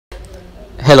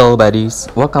Hello buddies,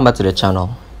 welcome back to the channel.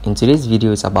 In today's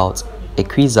video is about a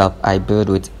quiz app I built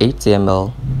with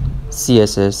HTML,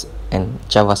 CSS and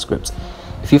JavaScript.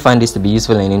 If you find this to be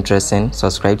useful and interesting,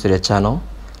 subscribe to the channel,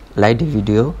 like the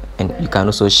video, and you can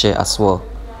also share as well.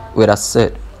 With that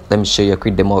said, let me show you a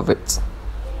quick demo of it.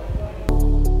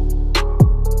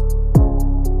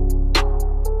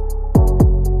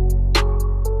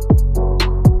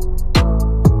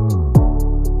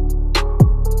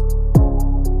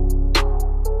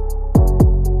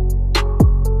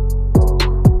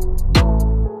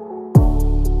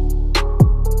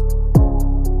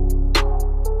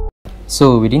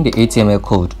 So within the HTML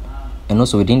code and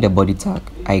also within the body tag,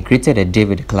 I created a div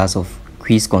with the class of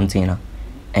quiz container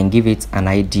and give it an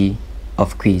ID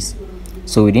of quiz.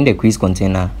 So within the quiz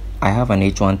container, I have an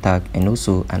h1 tag and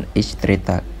also an h3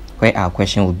 tag where our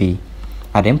question will be.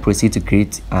 I then proceed to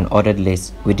create an ordered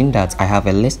list. Within that, I have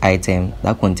a list item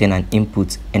that contains an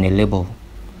input and a label.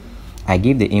 I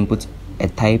give the input a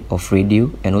type of radio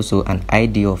and also an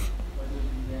ID of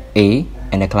A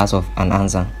and a class of an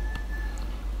answer.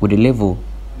 With the label,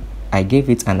 I gave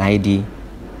it an ID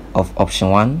of option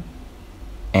 1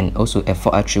 and also a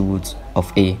 4 attributes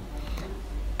of A.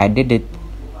 I did it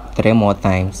 3 more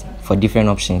times for different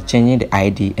options, changing the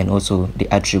ID and also the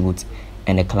attribute,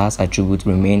 and the class attribute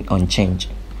remain unchanged.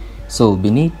 So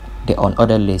beneath the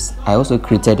unordered list, I also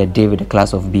created a div with the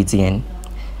class of btn,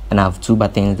 and I have 2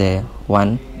 buttons there,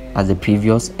 one as the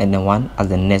previous and then one as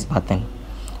the next button,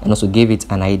 and also gave it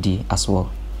an ID as well.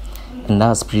 And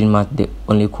that's pretty much the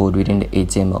only code within the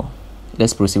HTML.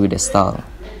 Let's proceed with the style.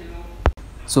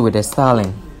 So with the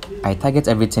styling, I target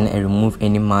everything and remove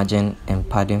any margin and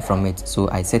padding from it. So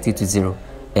I set it to 0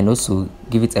 and also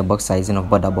give it a box sizing of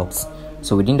border box.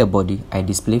 So within the body, I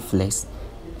display flex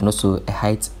and also a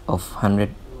height of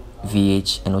 100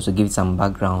 VH and also give it some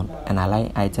background and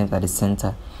align items at the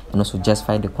center and also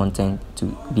justify the content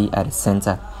to be at the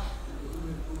center.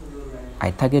 I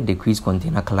target the quiz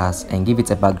container class and give it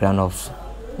a background of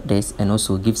this and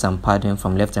also give some padding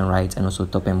from left and right and also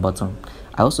top and bottom.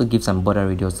 I also give some border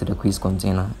radius to the quiz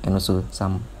container and also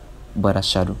some border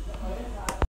shadow.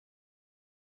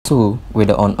 So with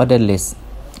the unordered list,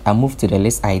 I move to the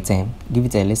list item, give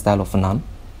it a list style of none,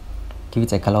 give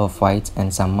it a color of white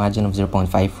and some margin of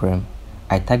 0.5 rem.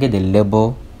 I target the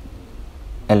label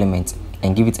element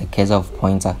and give it a cursor of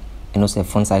pointer and also a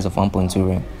font size of 1.2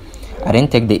 rem. I then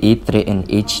take the h3 and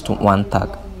h1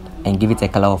 tag and give it a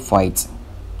color of white,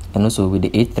 and also with the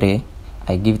h3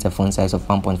 I give it a font size of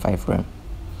 1.5 rem.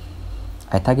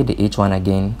 I target the h1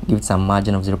 again, give it some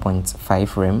margin of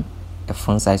 0.5 rem, a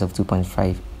font size of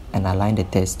 2.5, and align the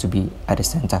text to be at the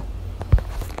center.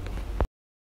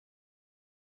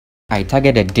 I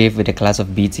target the div with the class of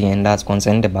btn that's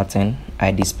concerning the button. I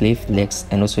display flex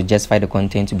and also justify the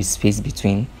content to be spaced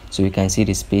between, so you can see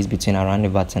the space between around the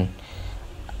button.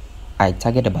 I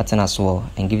target the button as well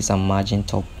and give some margin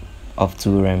top of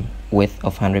 2 rem, width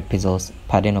of 100 pixels,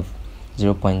 padding of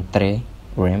 0.3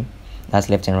 rem, that's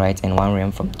left and right, and 1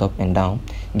 rem from top and down.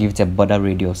 Give it a border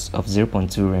radius of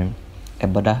 0.2 rem, a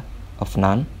border of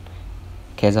none,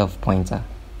 cursor of pointer,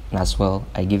 and as well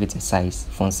I give it a size,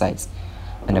 font size,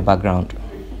 and a background.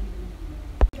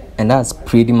 And that's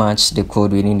pretty much the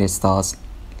code within the styles.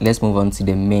 Let's move on to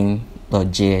the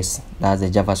main.js, that's the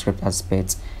JavaScript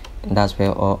aspect. And that's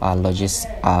where all our logics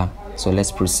are. So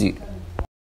let's proceed.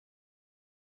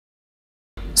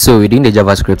 So within the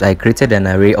JavaScript, I created an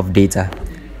array of data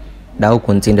that will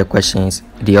contain the questions,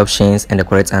 the options, and the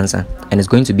correct answer, and it's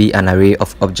going to be an array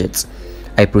of objects.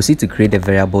 I proceed to create the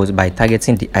variables by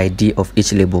targeting the ID of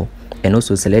each label and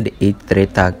also select the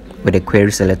h3 tag with the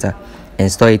query selector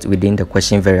and store it within the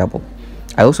question variable.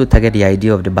 I also target the ID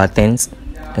of the buttons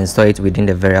and store it within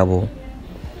the variable.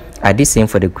 I did same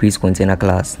for the quiz container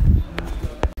class.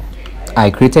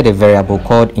 I created a variable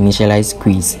called initialize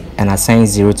quiz and assigned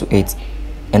 0 to 8,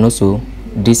 and also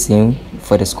did same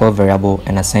for the score variable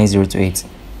and assigned 0 to 8.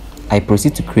 I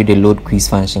proceed to create the load quiz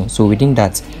function. So within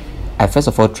that, I first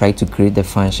of all try to create the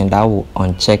function that will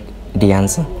uncheck the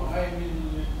answer.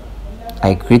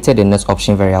 I created the next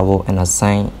option variable and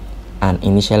assigned a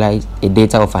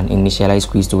data of an initialized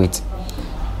quiz to it.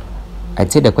 I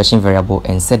take the question variable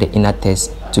and set the inner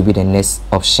text to be the next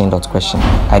option.question.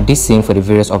 I did same for the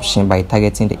various options by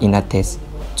targeting the inner text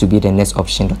to be the next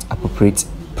option.appropriate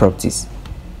properties.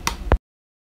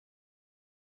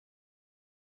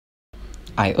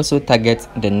 I also target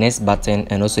the next button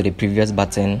and also the previous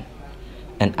button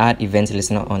and add event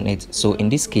listener on it. So in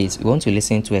this case, we want to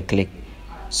listen to a click.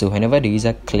 So whenever the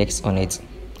user clicks on it,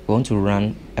 we want to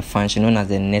run a function known as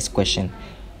the next question,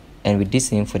 and we did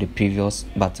same for the previous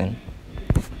button.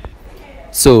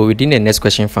 So within the next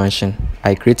question function,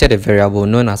 I created a variable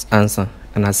known as answer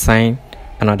and assigned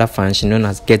another function known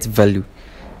as get value,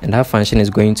 and that function is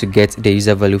going to get the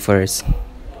user value for us.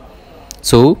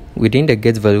 So within the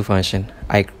get value function,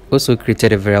 I also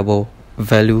created a variable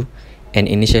value and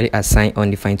initially assigned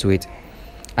undefined to it.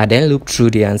 I then loop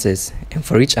through the answers, and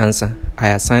for each answer I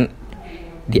assign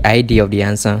the ID of the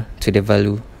answer to the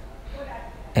value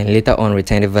and later on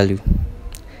return the value.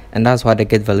 And that's what the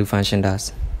get value function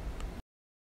does.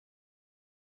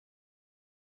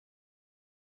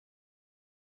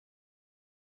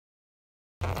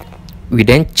 We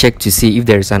then check to see if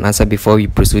there is an answer before we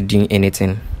proceed doing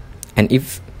anything, and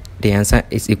if the answer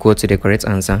is equal to the correct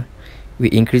answer, we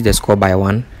increase the score by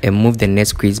 1 and move the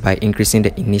next quiz by increasing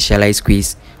the initialized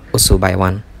quiz also by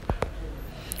 1.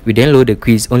 We then load the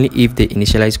quiz only if the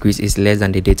initialized quiz is less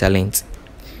than the data length.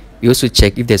 We also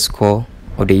check if the score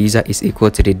of the user is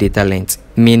equal to the data length,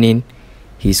 meaning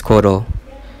he scored all.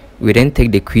 We then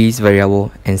take the quiz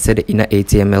variable and set the inner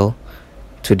HTML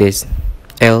to this,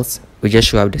 else we just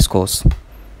show up the scores.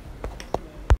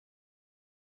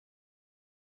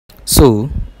 So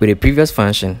with the previous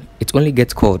function, it only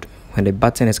gets called when the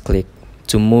button is clicked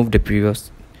to move the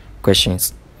previous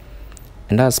questions.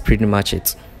 And that's pretty much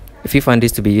it. If you found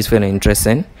this to be useful and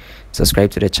interesting,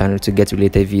 subscribe to the channel to get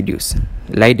related videos.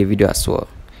 Like the video as well.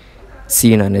 See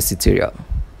you in our next tutorial.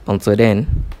 Until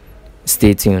then,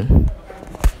 stay tuned.